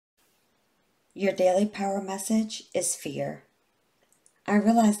Your daily power message is fear. I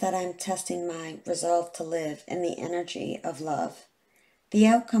realize that I'm testing my resolve to live in the energy of love. The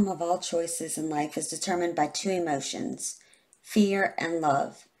outcome of all choices in life is determined by two emotions, fear and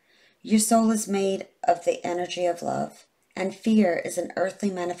love. Your soul is made of the energy of love, and fear is an earthly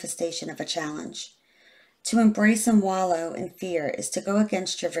manifestation of a challenge. To embrace and wallow in fear is to go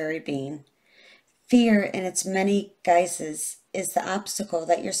against your very being. Fear, in its many guises, is the obstacle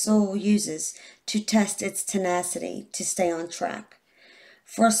that your soul uses to test its tenacity to stay on track.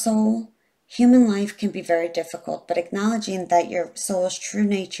 For a soul, human life can be very difficult, but acknowledging that your soul's true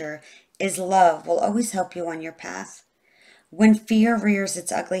nature is love will always help you on your path. When fear rears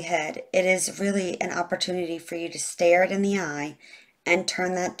its ugly head, it is really an opportunity for you to stare it in the eye and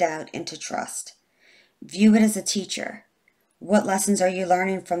turn that doubt into trust. View it as a teacher. What lessons are you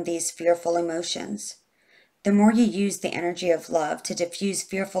learning from these fearful emotions? The more you use the energy of love to diffuse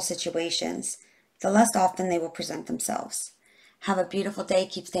fearful situations, the less often they will present themselves. Have a beautiful day.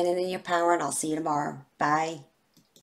 Keep standing in your power, and I'll see you tomorrow. Bye.